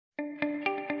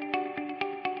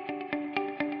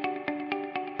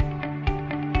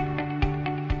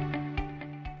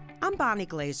Bonnie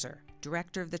Glaser,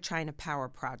 Director of the China Power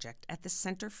Project at the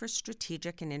Center for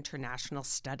Strategic and International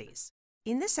Studies.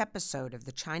 In this episode of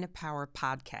the China Power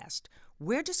Podcast,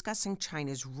 we're discussing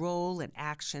China's role and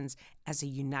actions as a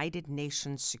United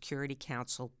Nations Security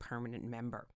Council permanent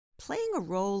member. Playing a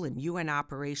role in UN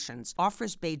operations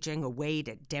offers Beijing a way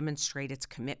to demonstrate its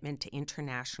commitment to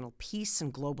international peace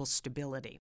and global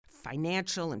stability.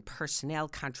 Financial and personnel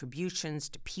contributions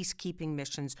to peacekeeping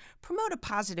missions promote a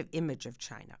positive image of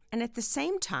China. And at the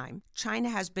same time, China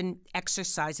has been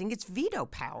exercising its veto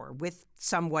power with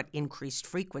somewhat increased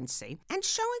frequency and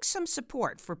showing some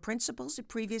support for principles it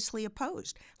previously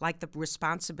opposed, like the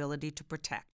responsibility to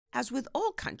protect. As with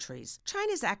all countries,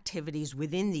 China's activities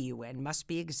within the UN must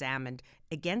be examined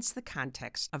against the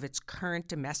context of its current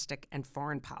domestic and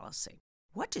foreign policy.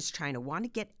 What does China want to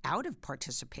get out of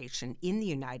participation in the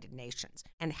United Nations,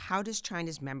 and how does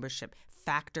China's membership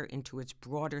factor into its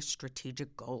broader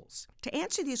strategic goals? To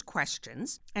answer these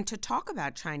questions and to talk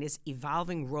about China's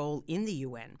evolving role in the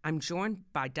UN, I'm joined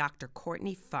by Dr.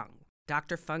 Courtney Fung.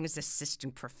 Dr. Fung is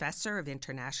Assistant Professor of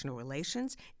International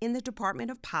Relations in the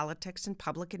Department of Politics and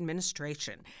Public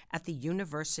Administration at the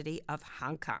University of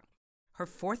Hong Kong. Her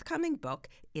forthcoming book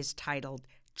is titled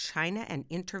China and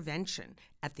Intervention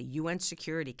at the UN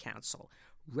Security Council,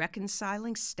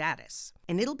 Reconciling Status.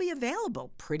 And it'll be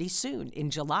available pretty soon in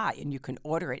July, and you can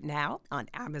order it now on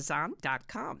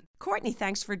Amazon.com. Courtney,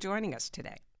 thanks for joining us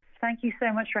today. Thank you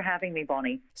so much for having me,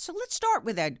 Bonnie. So let's start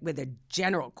with a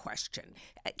general question.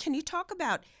 Can you talk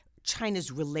about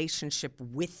China's relationship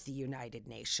with the United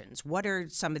Nations? What are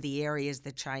some of the areas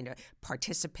that China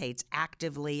participates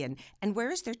actively, and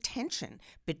where is there tension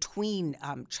between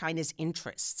China's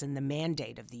interests and the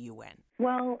mandate of the UN?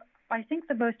 Well, I think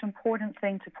the most important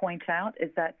thing to point out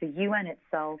is that the UN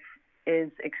itself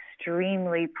is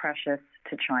extremely precious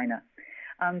to China.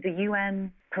 The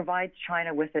UN provides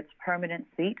China with its permanent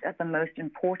seat at the most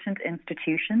important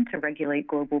institution to regulate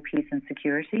global peace and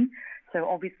security. So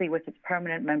obviously with its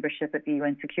permanent membership at the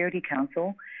UN Security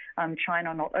Council,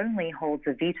 China not only holds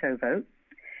a veto vote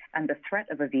and the threat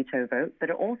of a veto vote, but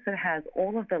it also has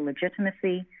all of the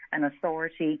legitimacy and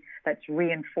authority that's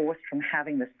reinforced from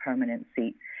having this permanent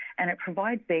seat. And it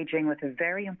provides Beijing with a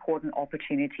very important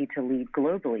opportunity to lead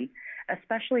globally,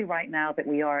 especially right now that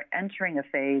we are entering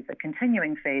a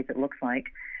continuing phase, it looks like,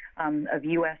 of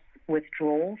U.S.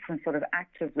 withdrawal from sort of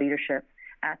active leadership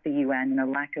at the UN and a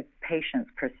lack of patience,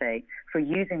 per se, for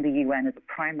using the UN as a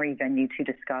primary venue to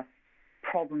discuss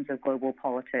problems of global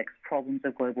politics, problems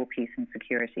of global peace and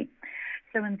security.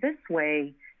 So in this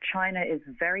way, China is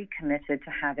very committed to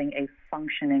having a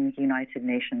functioning United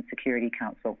Nations Security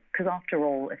Council. Because after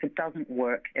all, if it doesn't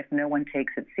work, if no one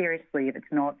takes it seriously, if it's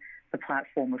not the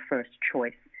platform of first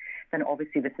choice, then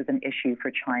obviously this is an issue for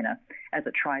China as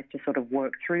it tries to sort of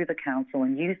work through the Council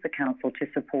and use the Council to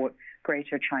support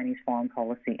greater Chinese foreign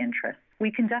policy interests.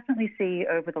 We can definitely see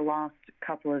over the last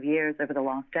couple of years, over the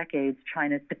last decades,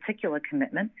 China's particular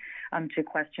commitment to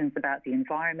questions about the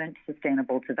environment,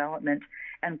 sustainable development,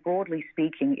 and broadly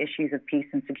speaking, issues of peace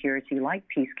and security like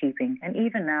peacekeeping, and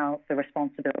even now the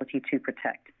responsibility to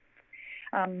protect.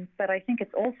 But I think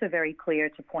it's also very clear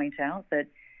to point out that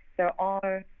there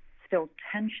are still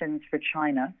tensions for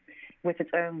China with its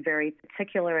own very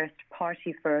particularist,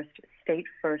 party-first,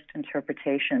 state-first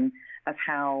interpretation of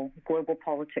how global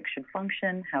politics should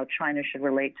function, how China should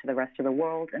relate to the rest of the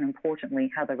world, and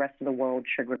importantly, how the rest of the world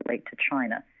should relate to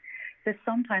China. This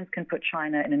sometimes can put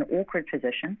China in an awkward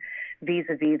position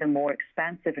vis-a-vis the more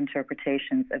expansive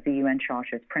interpretations of the UN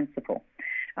Charter's principles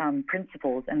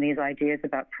and these ideas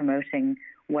about promoting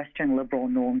Western liberal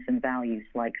norms and values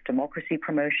like democracy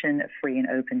promotion, a free and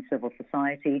open civil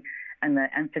society, and the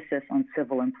emphasis on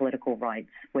civil and political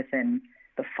rights within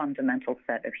the fundamental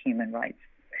set of human rights.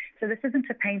 So this isn't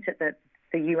to paint it that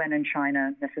the UN and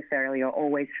China necessarily are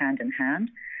always hand in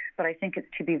hand, but I think it's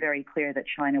to be very clear that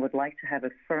China would like to have a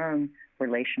firm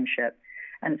relationship,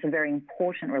 and it's a very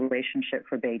important relationship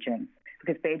for Beijing,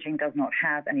 because Beijing does not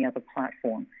have any other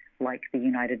platform like the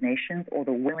United Nations or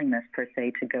the willingness, per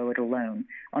se, to go it alone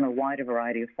on a wider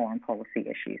variety of foreign policy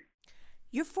issues.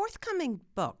 Your forthcoming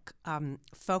book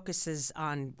focuses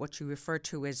on what you refer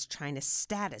to as China's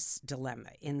status dilemma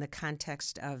in the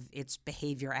context of its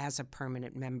behavior as a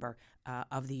permanent member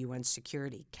of the UN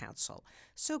Security Council.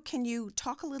 So can you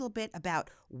talk a little bit about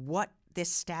what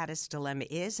this status dilemma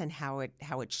is and how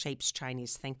it shapes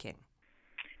Chinese thinking?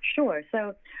 Sure.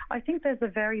 So I think there's a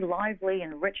very lively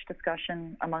and rich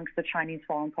discussion amongst the Chinese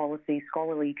foreign policy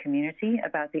scholarly community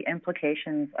about the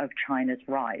implications of China's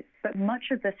rise. But much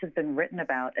of this has been written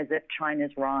about as if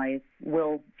China's rise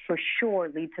will for sure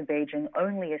lead to Beijing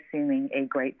only assuming a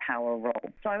great power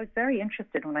role. So I was very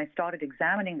interested when I started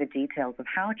examining the details of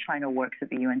how China works at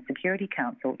the UN Security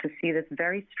Council to see this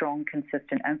very strong,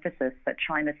 consistent emphasis that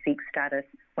China seeks status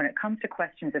when it comes to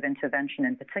questions of intervention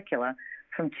in particular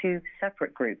from two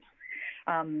separate groups.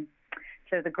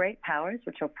 So the great powers,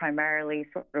 which are primarily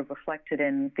sort of reflected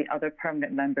in the other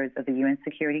permanent members of the UN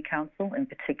Security Council, in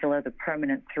particular the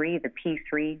permanent three, the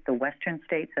P3, the Western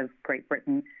states of Great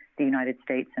Britain, the United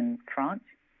States, and France,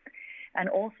 and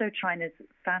also China's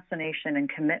fascination and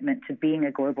commitment to being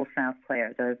a global South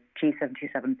player, the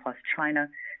G77 plus China.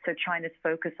 So China's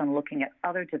focus on looking at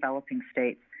other developing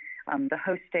states, the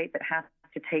host state that has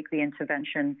to take the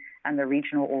intervention, and the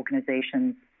regional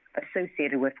organizations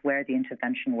associated with where the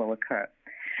intervention will occur.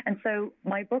 And so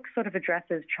my book sort of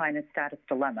addresses China's status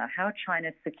dilemma, how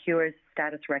China secures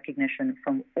status recognition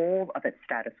from all of its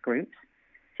status groups.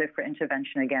 So for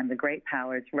intervention, again, the great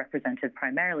powers represented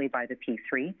primarily by the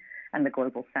P3 and the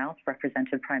global South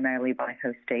represented primarily by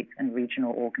host states and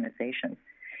regional organizations.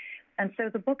 And so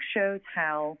the book shows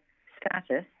how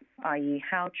status, i.e.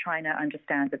 how China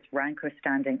understands its rank or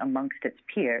standing amongst its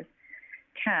peers,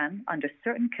 can, under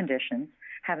certain conditions,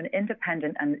 have an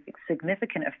independent and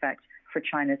significant effect for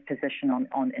China's position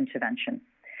on intervention,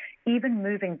 even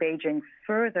moving Beijing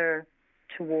further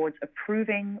towards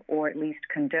approving or at least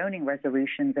condoning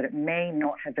resolutions that it may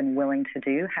not have been willing to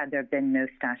do had there been no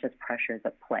status pressures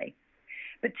at play.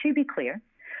 But to be clear,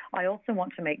 I also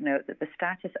want to make note that the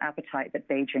status appetite that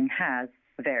Beijing has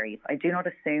varies. I do not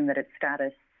assume that its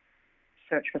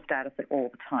search for status at all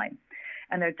the time.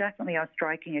 And there definitely are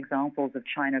striking examples of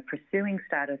China pursuing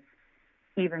status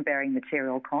even bearing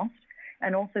material cost,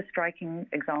 and also striking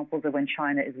examples of when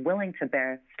China is willing to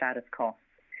bear status costs.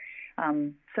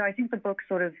 So I think the book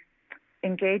sort of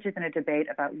engages in a debate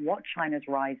about what China's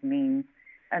rise means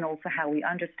and also how we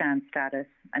understand status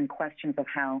and questions of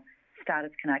how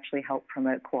status can actually help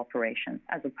promote cooperation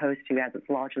as opposed to, as it's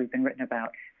largely been written about,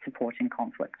 supporting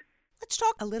conflict. Let's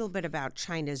talk a little bit about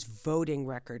China's voting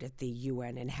record at the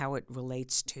UN and how it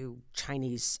relates to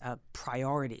Chinese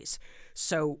priorities.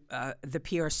 So the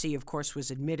PRC, of course, was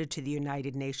admitted to the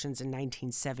United Nations in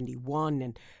 1971,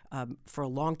 and for a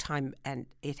long time, and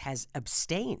it has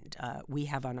abstained. We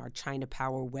have on our China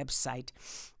Power website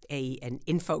an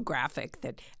infographic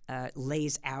that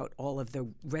lays out all of the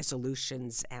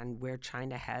resolutions and where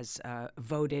China has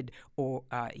voted or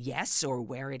yes, or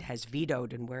where it has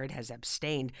vetoed and where it has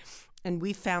abstained. And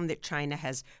we found that China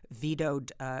has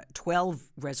vetoed 12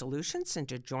 resolutions and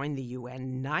to join the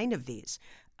UN, 9 of these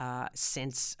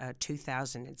since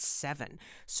 2007.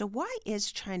 So why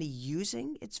is China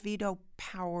using its veto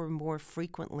power more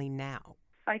frequently now?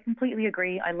 I completely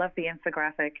agree. I love the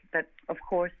infographic that, of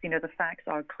course, the facts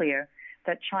are clear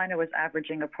that China was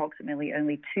averaging approximately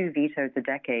only 2 vetoes a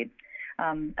decade.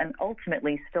 And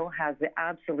ultimately still has the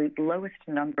absolute lowest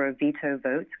number of veto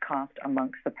votes cast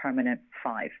amongst the permanent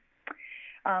 5.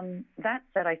 That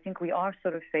said, I think we are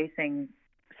sort of facing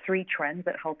 3 trends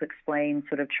that help explain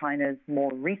sort of China's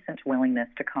more recent willingness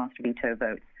to cast veto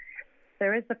votes.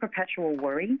 There is the perpetual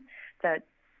worry that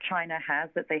China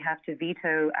has that they have to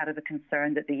veto out of a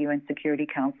concern that the UN Security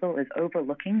Council is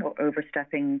overlooking or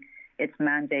overstepping its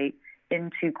mandate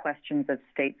into questions of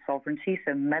state sovereignty,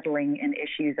 so meddling in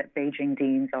issues that Beijing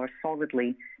deems are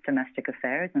solidly domestic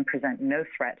affairs and present no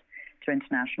threat to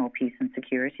international peace and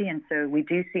security. And so we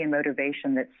do see a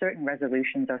motivation that certain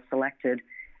resolutions are selected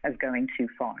as going too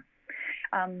far.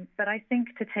 But I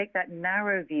think to take that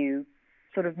narrow view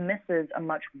sort of misses a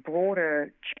much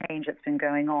broader change that's been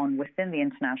going on within the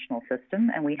international system.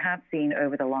 And we have seen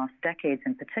over the last decades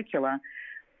in particular,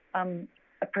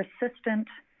 a persistent,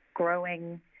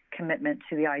 growing commitment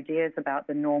to the ideas about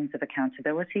the norms of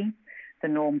accountability, the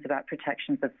norms about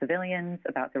protections of civilians,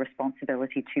 about the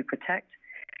responsibility to protect,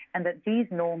 and that these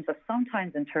norms are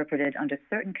sometimes interpreted under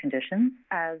certain conditions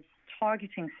as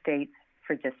targeting states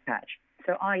for dispatch.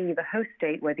 So, i.e., the host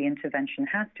state where the intervention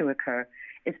has to occur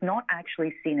is not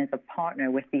actually seen as a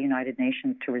partner with the United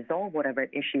Nations to resolve whatever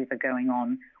issues are going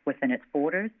on within its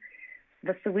borders.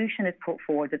 The solution is put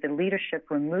forward that the leadership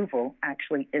removal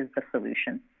actually is the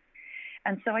solution.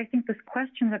 And so I think this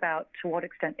question about to what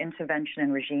extent intervention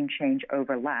and regime change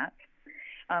overlap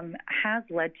has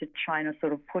led to China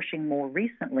sort of pushing more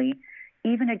recently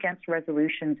even against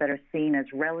resolutions that are seen as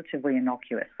relatively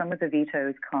innocuous. Some of the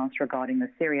vetoes cast regarding the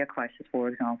Syria crisis, for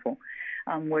example,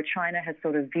 where China has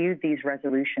sort of viewed these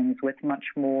resolutions with much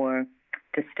more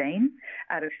disdain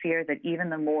out of fear that even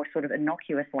the more sort of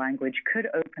innocuous language could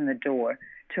open the door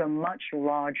to a much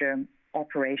larger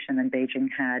operation than Beijing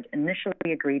had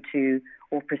initially agreed to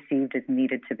or perceived as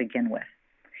needed to begin with.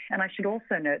 And I should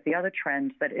also note the other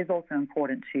trend that is also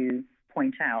important to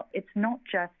point out. It's not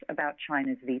just about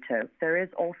China's veto. There is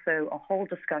also a whole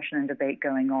discussion and debate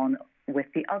going on with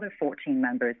the other 14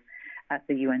 members at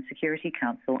the UN Security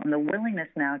Council and the willingness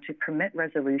now to permit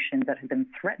resolutions that have been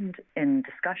threatened in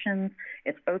discussions.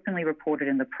 It's openly reported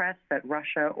in the press that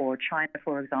Russia or China,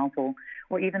 for example,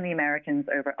 or even the Americans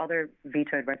over other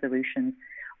vetoed resolutions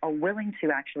are willing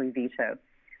to actually veto.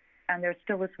 And there's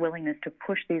still this willingness to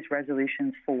push these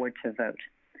resolutions forward to vote.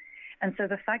 And so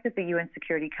the fact that the UN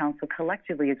Security Council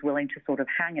collectively is willing to sort of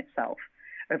hang itself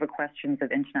over questions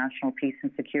of international peace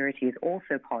and security is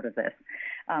also part of this,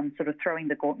 sort of throwing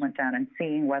the gauntlet down and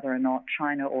seeing whether or not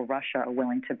China or Russia are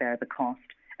willing to bear the cost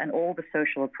and all the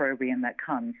social opprobrium that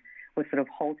comes with sort of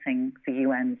halting the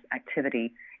UN's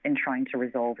activity in trying to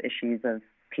resolve issues of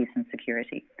peace and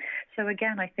security. So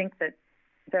again, I think that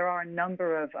there are a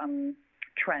number of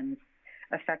trends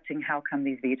affecting how come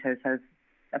these vetoes have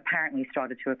apparently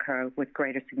started to occur with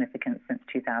greater significance since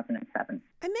 2007.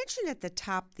 I mentioned at the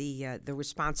top the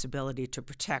responsibility to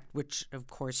protect, which of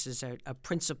course is a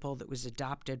principle that was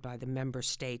adopted by the member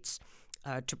states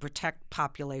to protect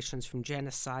populations from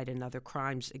genocide and other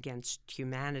crimes against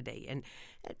humanity. And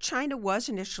China was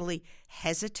initially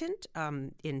hesitant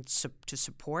to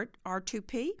support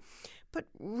R2P, but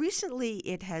recently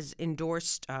it has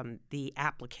endorsed the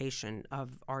application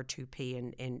of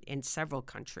R2P in several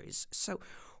countries. So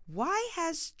why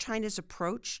has China's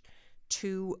approach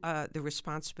to the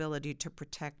responsibility to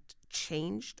protect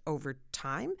changed over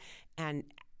time? And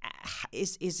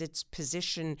is its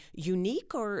position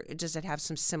unique, or does it have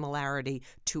some similarity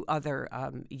to other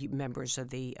members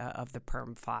of the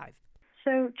PERM 5?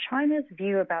 So China's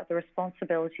view about the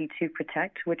responsibility to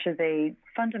protect, which is a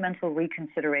fundamental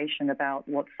reconsideration about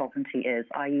what sovereignty is,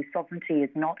 i.e. sovereignty is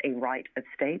not a right of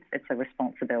states, it's a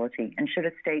responsibility. And should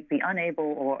a state be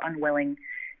unable or unwilling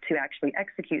to actually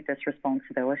execute this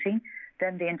responsibility,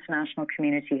 then the international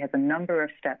community has a number of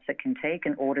steps it can take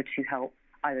in order to help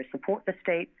either support the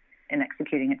state in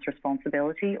executing its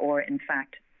responsibility or, in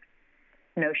fact,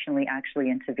 notionally actually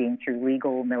intervene through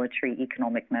legal, military,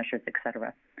 economic measures,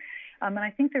 etc. And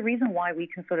I think the reason why we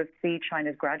can sort of see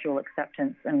China's gradual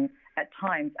acceptance and at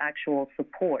times actual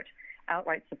support,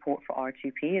 outright support for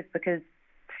R2P is because,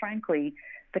 frankly,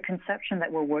 the conception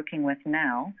that we're working with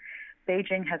now,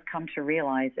 Beijing has come to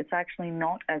realize it's actually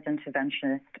not as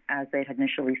interventionist as they had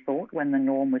initially thought when the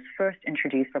norm was first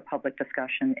introduced for public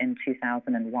discussion in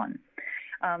 2001.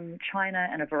 China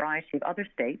and a variety of other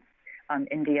states,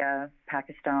 India,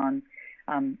 Pakistan,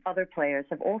 other players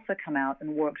have also come out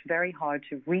and worked very hard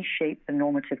to reshape the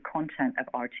normative content of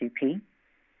R2P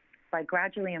by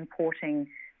gradually importing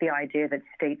the idea that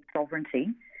state sovereignty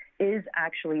is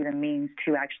actually the means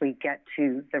to actually get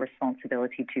to the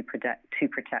responsibility to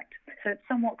protect. So it's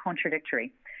somewhat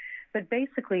contradictory. But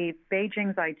basically,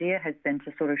 Beijing's idea has been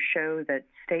to sort of show that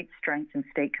state strength and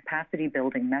state capacity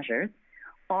building measures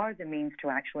are the means to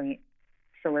actually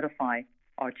solidify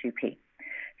R2P.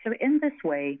 So in this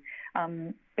way,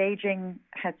 Beijing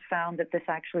has found that this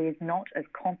actually is not as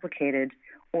complicated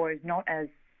or is not as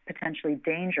potentially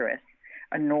dangerous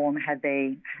a norm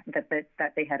that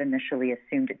they had initially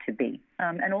assumed it to be.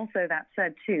 And also that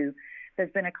said, too,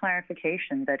 there's been a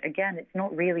clarification that, again, it's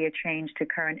not really a change to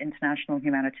current international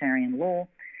humanitarian law.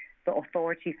 The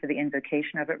authority for the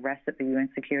invocation of it rests at the UN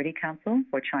Security Council,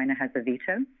 where China has a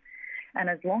veto. And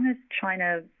as long as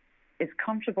China is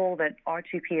comfortable that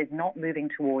R2P is not moving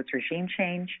towards regime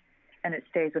change and it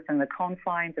stays within the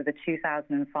confines of the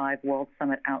 2005 World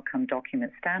Summit Outcome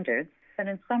Document standards, then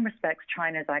in some respects,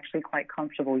 China is actually quite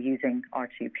comfortable using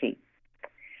R2P.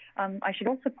 I should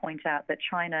also point out that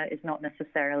China is not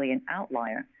necessarily an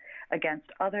outlier against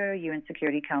other UN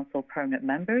Security Council permanent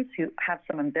members who have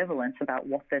some ambivalence about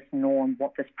what this norm,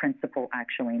 what this principle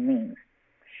actually means.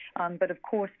 But of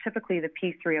course, typically the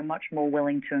P3 are much more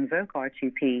willing to invoke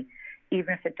R2P,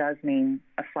 even if it does mean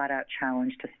a flat-out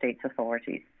challenge to states'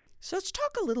 authorities. So let's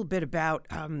talk a little bit about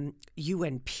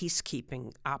UN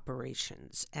peacekeeping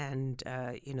operations. And,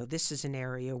 this is an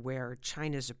area where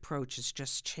China's approach has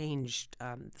just changed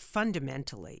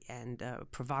fundamentally and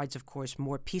provides, of course,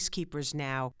 more peacekeepers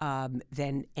now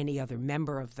than any other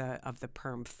member of the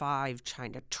PERM 5.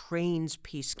 China trains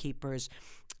peacekeepers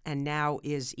and now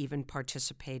is even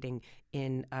participating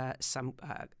in some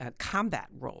combat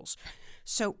roles.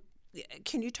 So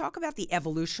can you talk about the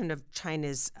evolution of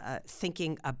China's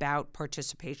thinking about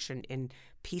participation in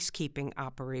peacekeeping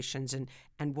operations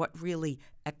and what really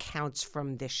accounts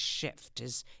from this shift?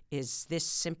 Is this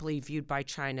simply viewed by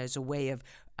China as a way of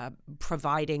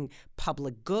providing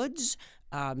public goods?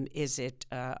 Is it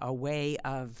a way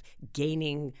of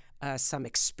gaining some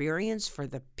experience for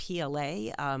the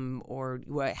PLA, or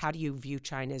how do you view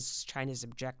China's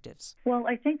objectives? Well,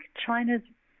 I think China's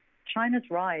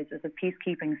rise as a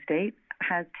peacekeeping state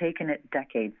has taken it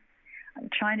decades.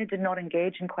 China did not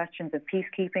engage in questions of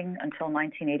peacekeeping until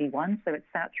 1981, so it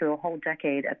sat through a whole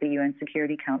decade at the UN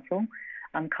Security Council,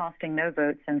 casting no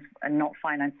votes and not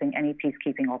financing any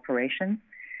peacekeeping operations.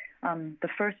 The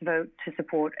first vote to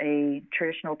support a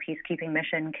traditional peacekeeping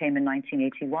mission came in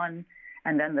 1981,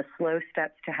 and then the slow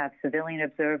steps to have civilian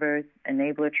observers,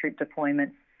 enabler troop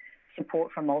deployments,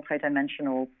 support for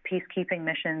multidimensional peacekeeping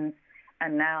missions,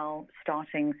 and now,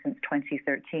 starting since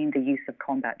 2013, the use of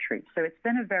combat troops. So it's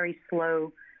been a very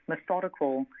slow,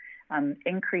 methodical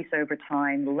increase over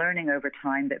time, learning over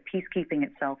time that peacekeeping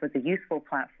itself is a useful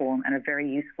platform and a very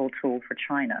useful tool for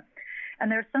China.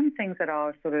 And there are some things that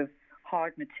are sort of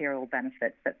hard material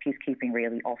benefits that peacekeeping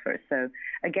really offers. So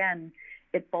again,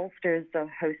 it bolsters the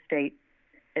host state.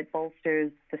 It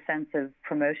bolsters the sense of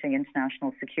promoting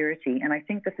international security. And I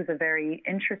think this is a very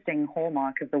interesting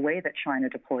hallmark of the way that China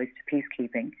deploys to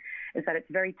peacekeeping, is that it's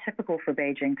very typical for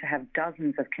Beijing to have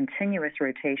dozens of continuous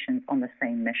rotations on the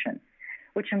same mission,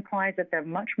 which implies that they're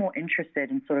much more interested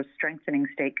in sort of strengthening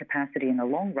state capacity in the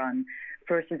long run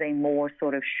versus a more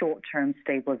sort of short-term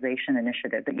stabilization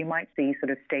initiative that you might see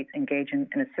sort of states engage in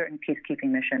a certain peacekeeping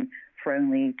mission for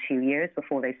only 2 years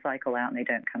before they cycle out and they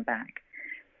don't come back.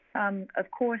 Of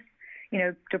course,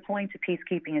 deploying to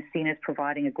peacekeeping is seen as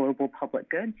providing a global public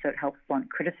good, so it helps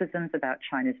blunt criticisms about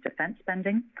China's defense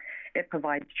spending. It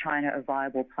provides China a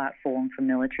viable platform for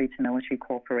military-to-military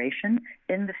cooperation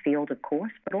in the field, of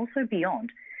course, but also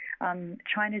beyond.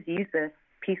 China's used this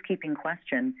peacekeeping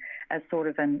question as sort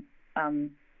of a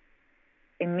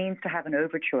means to have an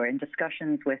overture in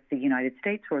discussions with the United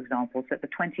States, for example. So at the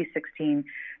 2016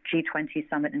 G20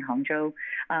 summit in Hangzhou,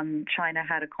 China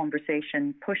had a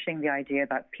conversation pushing the idea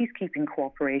about peacekeeping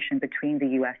cooperation between the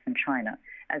U.S. and China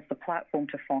as the platform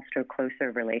to foster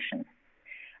closer relations.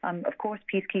 Of course,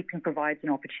 peacekeeping provides an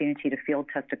opportunity to field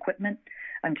test equipment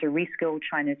and to reskill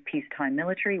China's peacetime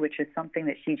military, which is something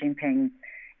that Xi Jinping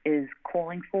is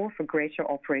calling for greater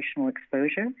operational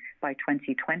exposure by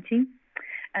 2020.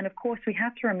 And of course, we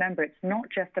have to remember it's not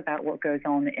just about what goes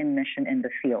on in mission in the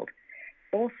field.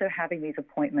 Also having these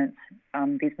appointments,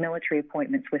 these military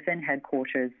appointments within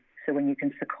headquarters, so when you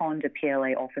can second a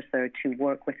PLA officer to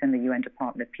work within the UN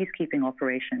Department of Peacekeeping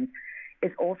Operations,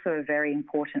 is also a very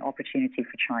important opportunity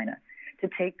for China to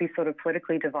take these sort of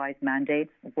politically devised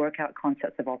mandates, work out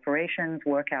concepts of operations,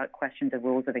 work out questions of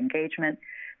rules of engagement.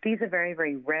 These are very,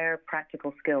 very rare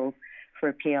practical skills for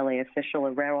a PLA official,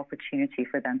 a rare opportunity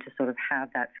for them to sort of have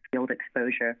that field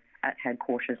exposure at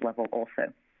headquarters level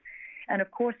also. And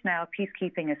of course now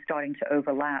peacekeeping is starting to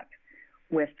overlap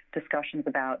with discussions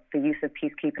about the use of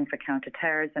peacekeeping for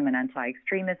counterterrorism and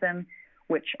anti-extremism,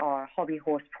 which are hobby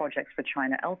horse projects for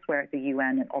China elsewhere at the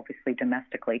UN and obviously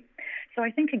domestically. So I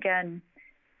think, again,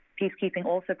 peacekeeping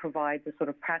also provides a sort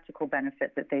of practical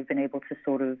benefit that they've been able to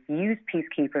sort of use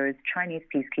peacekeepers, Chinese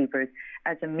peacekeepers,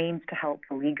 as a means to help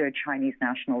beleaguered Chinese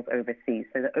nationals overseas,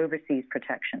 so the overseas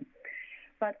protection.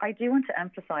 But I do want to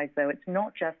emphasize, though, it's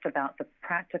not just about the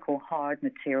practical, hard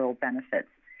material benefits.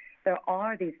 There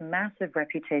are these massive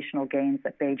reputational gains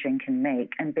that Beijing can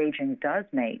make, and Beijing does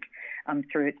make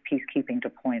through its peacekeeping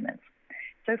deployments.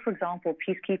 So, for example,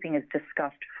 peacekeeping is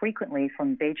discussed frequently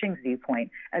from Beijing's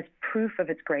viewpoint as proof of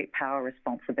its great power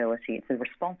responsibility. It's a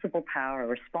responsible power, a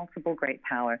responsible great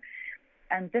power.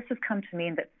 And this has come to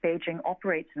mean that Beijing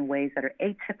operates in ways that are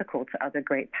atypical to other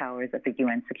great powers at the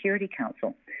UN Security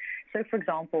Council. So, for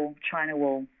example, China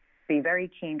will be very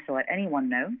keen to let anyone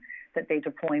know that they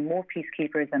deploy more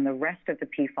peacekeepers than the rest of the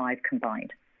P5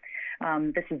 combined.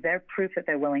 This is their proof that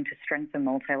they're willing to strengthen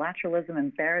multilateralism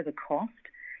and bear the cost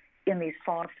in these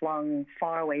far-flung,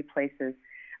 faraway places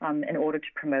in order to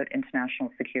promote international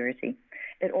security.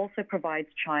 It also provides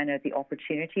China the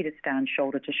opportunity to stand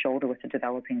shoulder to shoulder with the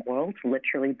developing world,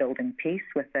 literally building peace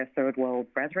with their third world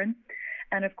brethren.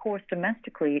 And of course,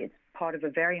 domestically, it's part of a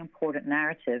very important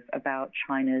narrative about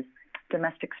China's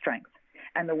domestic strength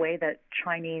and the way that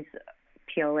Chinese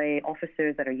PLA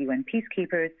officers that are UN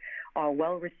peacekeepers are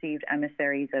well-received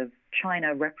emissaries of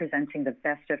China representing the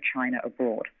best of China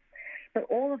abroad. But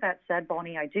all of that said,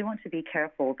 Bonnie, I do want to be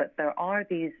careful that there are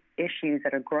these issues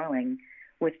that are growing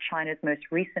with China's most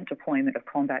recent deployment of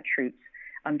combat troops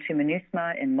to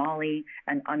MINUSMA in Mali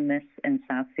and UNMISS in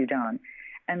South Sudan.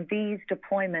 And these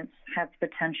deployments have the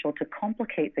potential to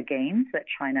complicate the gains that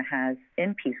China has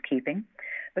in peacekeeping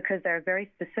because there are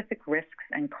very specific risks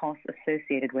and costs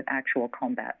associated with actual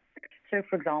combat. So,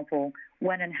 for example,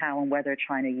 when and how and whether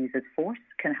China uses force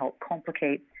can help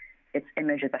complicate its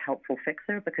image as a helpful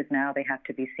fixer because now they have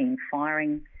to be seen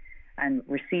firing and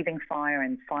receiving fire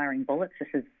and firing bullets. This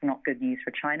is not good news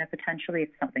for China potentially if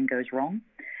something goes wrong.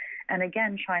 And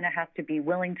again, China has to be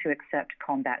willing to accept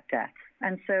combat deaths.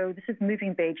 And so this is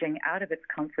moving Beijing out of its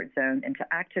comfort zone into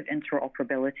active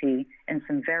interoperability in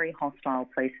some very hostile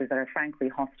places that are frankly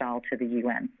hostile to the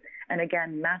UN. And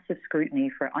again, massive scrutiny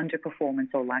for underperformance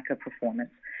or lack of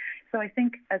performance. So I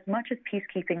think as much as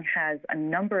peacekeeping has a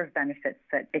number of benefits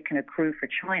that it can accrue for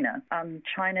China,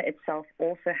 China itself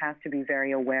also has to be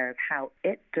very aware of how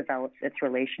it develops its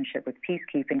relationship with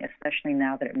peacekeeping, especially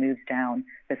now that it moves down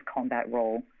this combat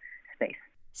role space.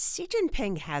 Xi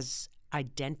Jinping has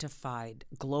identified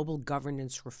global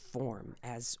governance reform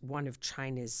as one of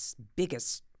China's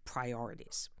biggest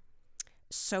priorities.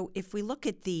 So if we look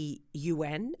at the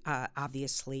UN,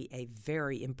 obviously a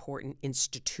very important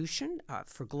institution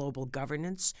for global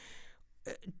governance,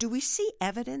 do we see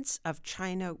evidence of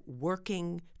China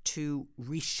working to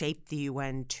reshape the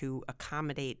UN to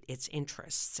accommodate its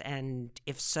interests? And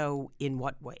if so, in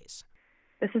what ways?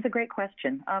 This is a great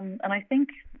question. And I think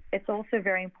it's also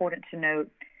very important to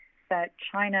note that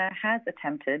China has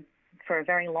attempted for a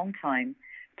very long time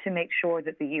to make sure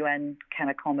that the UN can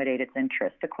accommodate its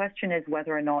interests. The question is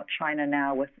whether or not China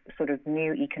now, with sort of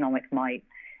new economic might,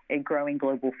 a growing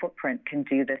global footprint, can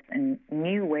do this in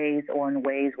new ways or in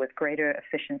ways with greater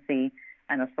efficiency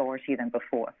and authority than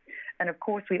before. And of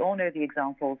course, we all know the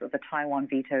examples of the Taiwan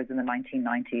vetoes in the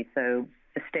 1990s. So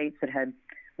the states that had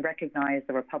recognized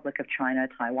the Republic of China,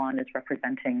 Taiwan is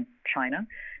representing China.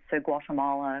 So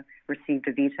Guatemala received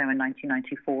a veto in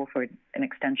 1994 for an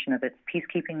extension of its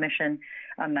peacekeeping mission.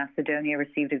 Macedonia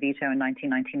received a veto in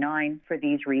 1999 for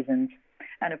these reasons.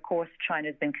 And of course, China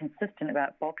has been consistent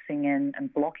about boxing in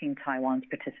and blocking Taiwan's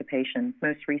participation,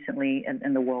 most recently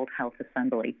in the World Health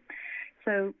Assembly.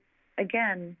 So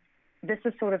again, this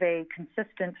is sort of a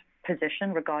consistent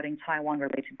position regarding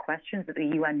Taiwan-related questions that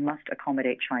the UN must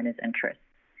accommodate China's interests.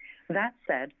 That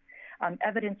said,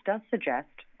 evidence does suggest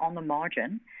on the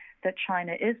margin that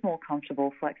China is more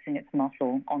comfortable flexing its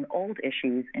muscle on old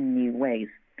issues in new ways.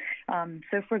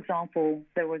 So, for example,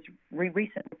 there was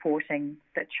recent reporting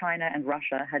that China and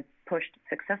Russia had pushed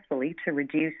successfully to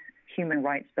reduce human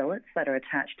rights billets that are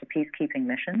attached to peacekeeping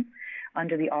missions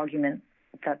under the argument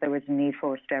that there was a need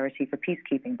for austerity for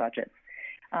peacekeeping budgets.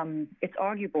 It's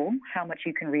arguable how much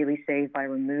you can really save by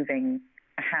removing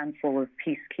a handful of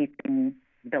peacekeeping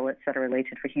billets that are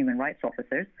related for human rights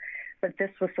officers. But this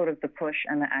was sort of the push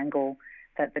and the angle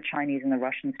that the Chinese and the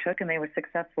Russians took, and they were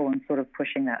successful in sort of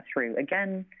pushing that through.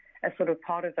 Again, as sort of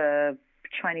part of a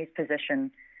Chinese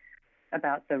position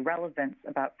about the relevance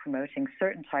about promoting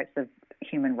certain types of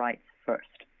human rights first.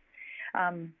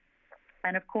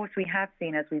 And of course, we have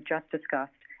seen, as we've just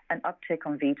discussed, an uptick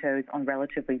on vetoes on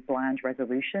relatively bland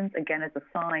resolutions, again, as a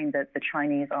sign that the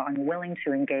Chinese are unwilling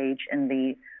to engage in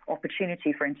the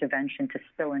opportunity for intervention to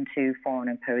spill into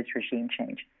foreign-imposed regime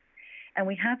change. And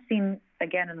we have seen,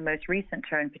 again, in the most recent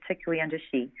turn, particularly under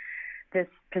Xi, this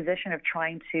position of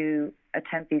trying to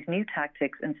attempt these new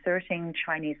tactics, inserting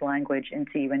Chinese language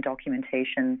into UN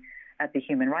documentation at the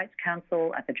Human Rights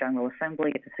Council, at the General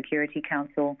Assembly, at the Security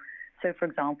Council. So, for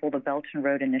example, the Belt and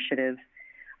Road Initiative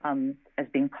as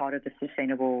being part of the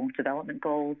Sustainable Development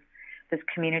Goals, this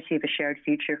community of a shared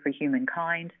future for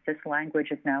humankind. This language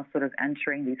is now sort of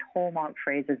entering these hallmark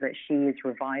phrases that Xi is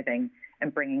reviving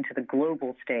and bringing to the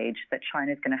global stage, that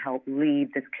China is going to help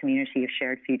lead this community of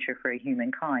shared future for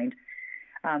humankind.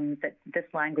 That this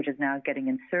language is now getting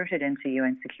inserted into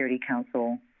UN Security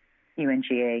Council,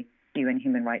 UNGA, UN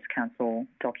Human Rights Council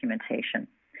documentation.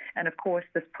 And of course,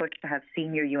 this push to have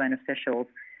senior UN officials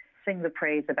sing the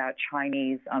praise about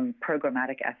Chinese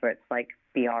programmatic efforts like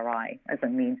BRI as a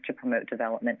means to promote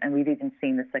development. And we've even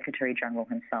seen the Secretary General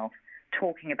himself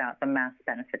talking about the mass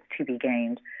benefits to be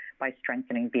gained by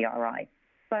strengthening BRI.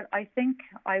 But I think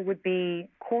I would be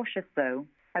cautious, though,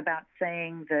 about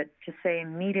to say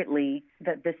immediately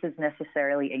that this is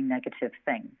necessarily a negative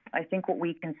thing. I think what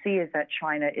we can see is that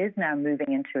China is now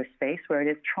moving into a space where it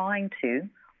is trying to,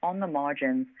 on the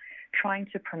margins, trying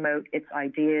to promote its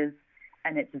ideas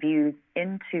and its views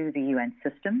into the UN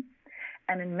system.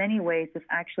 And in many ways, this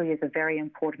actually is a very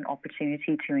important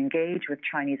opportunity to engage with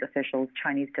Chinese officials,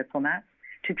 Chinese diplomats,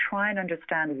 to try and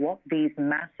understand what these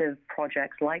massive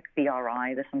projects like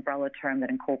BRI, this umbrella term that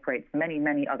incorporates many,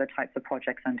 many other types of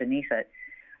projects underneath it,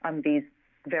 these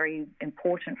very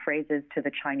important phrases to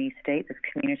the Chinese state, this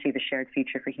community, the shared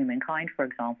future for humankind, for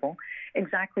example,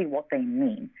 exactly what they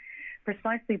mean.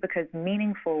 Precisely because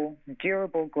meaningful,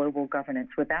 durable global governance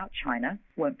without China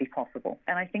won't be possible.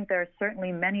 And I think there are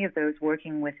certainly many of those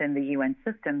working within the UN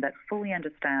system that fully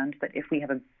understand that if we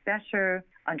have a better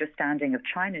understanding of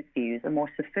China's views, a more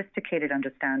sophisticated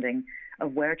understanding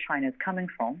of where China is coming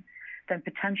from, then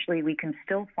potentially we can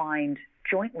still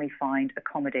jointly find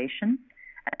accommodation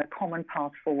and a common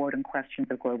path forward in questions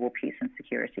of global peace and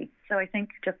security. So I think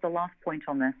just the last point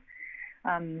on this,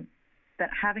 that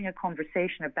having a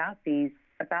conversation about these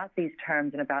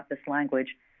terms and about this language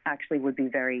actually would be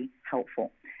very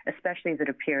helpful, especially as it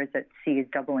appears that Xi is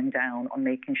doubling down on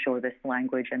making sure this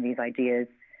language and these ideas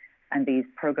and these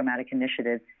programmatic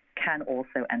initiatives can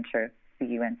also enter the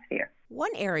UN sphere.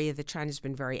 One area that China's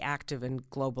been very active in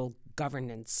global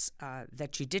governance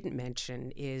that you didn't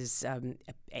mention is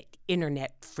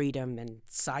internet freedom and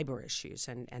cyber issues.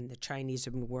 And the Chinese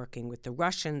have been working with the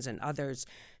Russians and others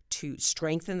to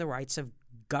strengthen the rights of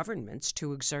governments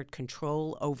to exert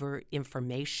control over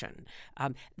information.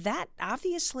 That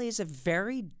obviously is a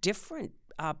very different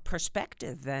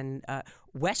perspective than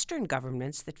Western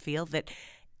governments that feel that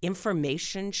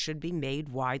information should be made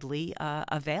widely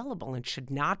available and should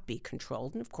not be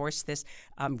controlled. And of course, this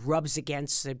rubs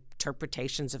against the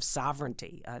interpretations of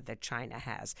sovereignty that China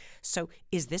has. So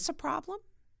is this a problem?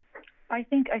 I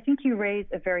think you raise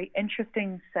a very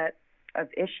interesting set of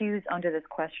issues under this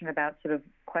question about sort of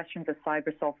questions of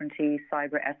cyber sovereignty,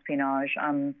 cyber espionage,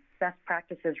 best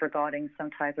practices regarding some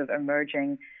type of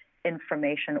emerging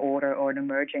information order or an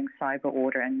emerging cyber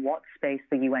order, and what space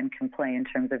the UN can play in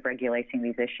terms of regulating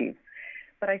these issues.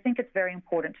 But I think it's very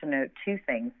important to note two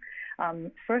things.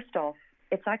 First off,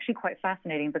 it's actually quite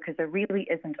fascinating because there really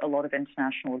isn't a lot of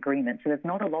international agreement. So there's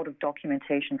not a lot of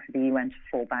documentation for the UN to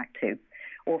fall back to,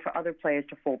 or for other players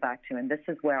to fall back to. And this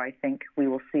is where I think we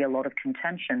will see a lot of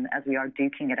contention as we are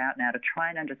duking it out now to try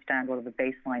and understand what are the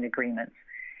baseline agreements,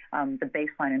 the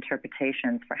baseline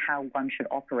interpretations for how one should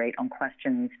operate on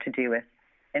questions to do with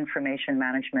information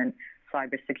management,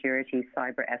 cybersecurity,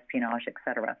 cyber espionage,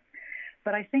 etc.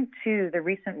 But I think, too, the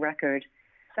recent record,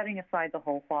 setting aside the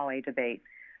whole Huawei debate,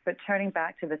 but turning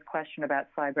back to this question about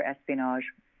cyber espionage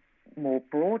more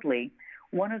broadly,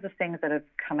 one of the things that have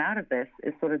come out of this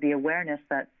is sort of the awareness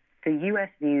that the U.S.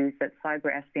 views that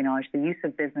cyber espionage, the use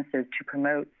of businesses to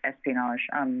promote espionage,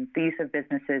 the use of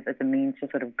businesses as a means to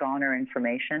sort of garner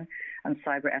information and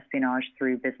cyber espionage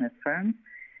through business firms,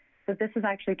 that this has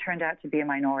actually turned out to be a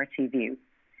minority view.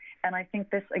 And I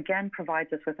think this, again,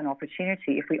 provides us with an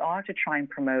opportunity, if we are to try and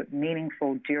promote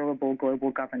meaningful, durable global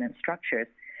governance structures,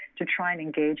 to try and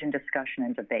engage in discussion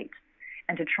and debate,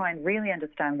 and to try and really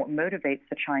understand what motivates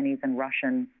the Chinese and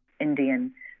Russian,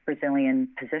 Indian, Brazilian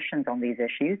positions on these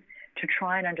issues, to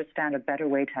try and understand a better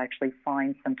way to actually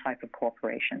find some type of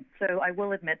cooperation. So I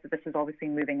will admit that this is obviously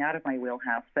moving out of my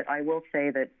wheelhouse, but I will say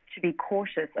that to be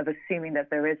cautious of assuming that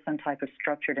there is some type of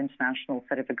structured international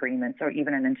set of agreements or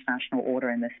even an international order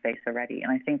in this space already.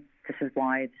 And I think this is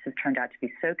why this has turned out to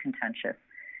be so contentious,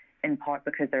 in part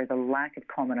because there's a lack of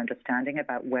common understanding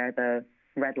about where the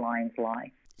red lines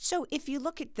lie. So if you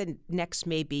look at the next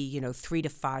maybe, 3 to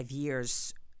 5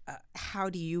 years, how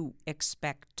do you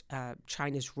expect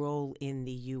China's role in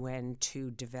the UN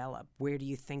to develop? Where do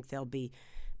you think they'll be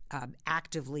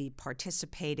actively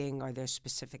participating? Are there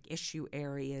specific issue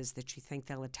areas that you think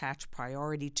they'll attach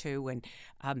priority to? And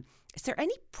is there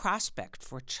any prospect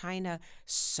for China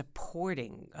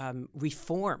supporting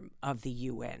reform of the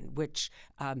UN, which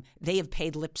they have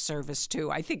paid lip service to?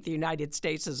 I think the United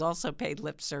States has also paid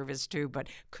lip service to, but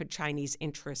could Chinese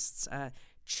interests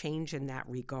change in that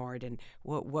regard? And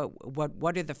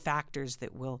what are the factors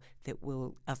that will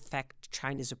affect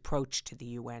China's approach to the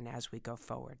UN as we go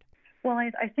forward? Well,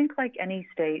 I think like any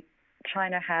state,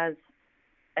 China has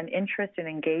an interest in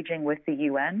engaging with the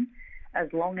UN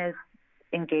as long as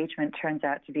engagement turns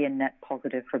out to be a net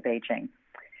positive for Beijing.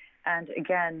 And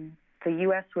again, the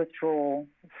U.S. withdrawal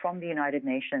from the United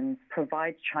Nations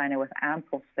provides China with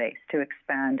ample space to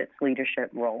expand its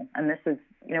leadership role. And this is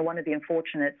one of the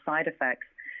unfortunate side effects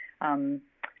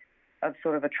of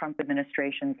sort of a Trump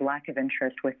administration's lack of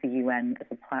interest with the UN as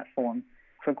a platform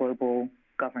for global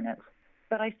governance.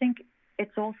 But I think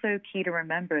it's also key to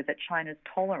remember that China's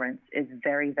tolerance is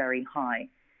very, very high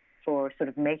for sort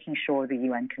of making sure the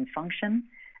UN can function,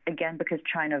 again, because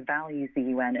China values the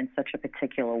UN in such a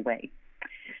particular way.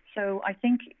 So I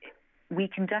think we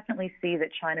can definitely see that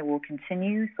China will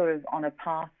continue sort of on a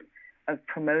path of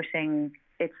promoting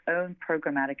its own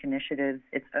programmatic initiatives,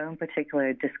 its own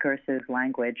particular discursive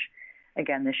language.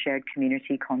 Again, the shared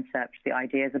community concept, the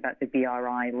ideas about the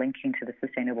BRI linking to the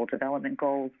Sustainable Development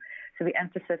Goals. So the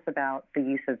emphasis about the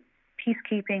use of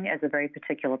peacekeeping as a very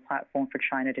particular platform for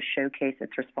China to showcase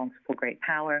its responsible great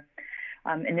power.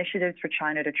 Initiatives for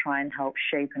China to try and help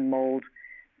shape and mold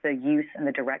the use and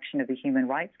the direction of the Human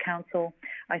Rights Council.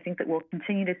 I think that we'll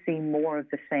continue to see more of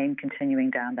the same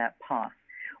continuing down that path.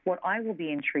 What I will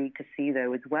be intrigued to see,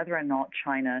 though, is whether or not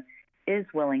China is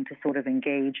willing to sort of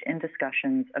engage in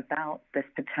discussions about this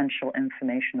potential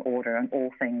information order and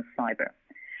all things cyber.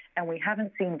 And we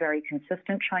haven't seen very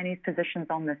consistent Chinese positions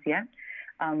on this yet.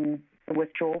 The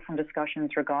withdrawal from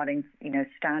discussions regarding,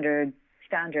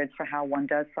 standards for how one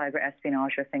does cyber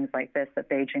espionage or things like this, that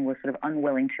Beijing was sort of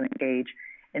unwilling to engage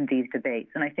in these debates.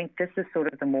 And I think this is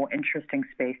sort of the more interesting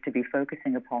space to be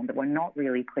focusing upon that we're not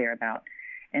really clear about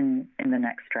in the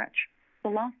next stretch. The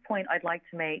last point I'd like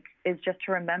to make is just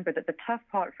to remember that the tough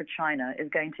part for China is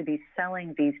going to be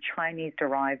selling these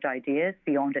Chinese-derived ideas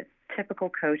beyond its typical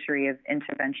coterie of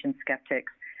intervention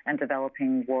skeptics and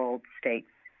developing world states.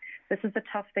 This is the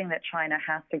tough thing that China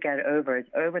has to get over, is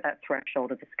over that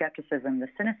threshold of the skepticism, the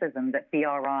cynicism that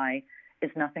BRI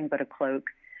is nothing but a cloak,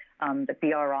 that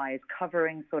BRI is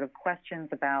covering sort of questions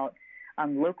about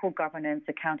local governance,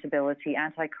 accountability,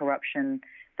 anti-corruption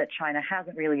that China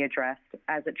hasn't really addressed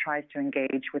as it tries to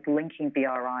engage with linking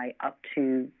BRI up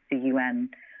to the UN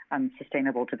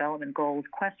Sustainable Development Goals.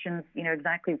 Questions,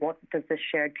 exactly what does this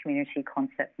shared community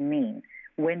concept mean?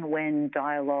 Win-win,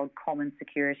 dialogue, common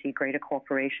security, greater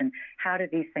cooperation. How do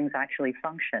these things actually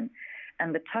function?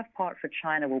 And the tough part for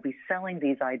China will be selling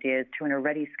these ideas to an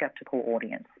already skeptical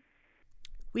audience.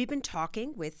 We've been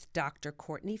talking with Dr.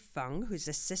 Courtney Fung, who's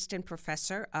Assistant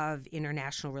Professor of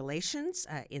International Relations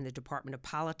in the Department of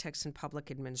Politics and Public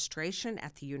Administration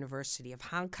at the University of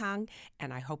Hong Kong.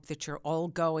 And I hope that you're all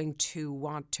going to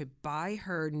want to buy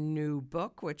her new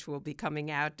book, which will be coming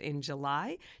out in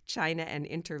July, China and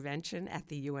Intervention at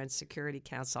the UN Security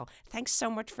Council. Thanks so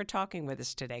much for talking with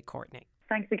us today, Courtney.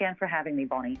 Thanks again for having me,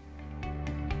 Bonnie.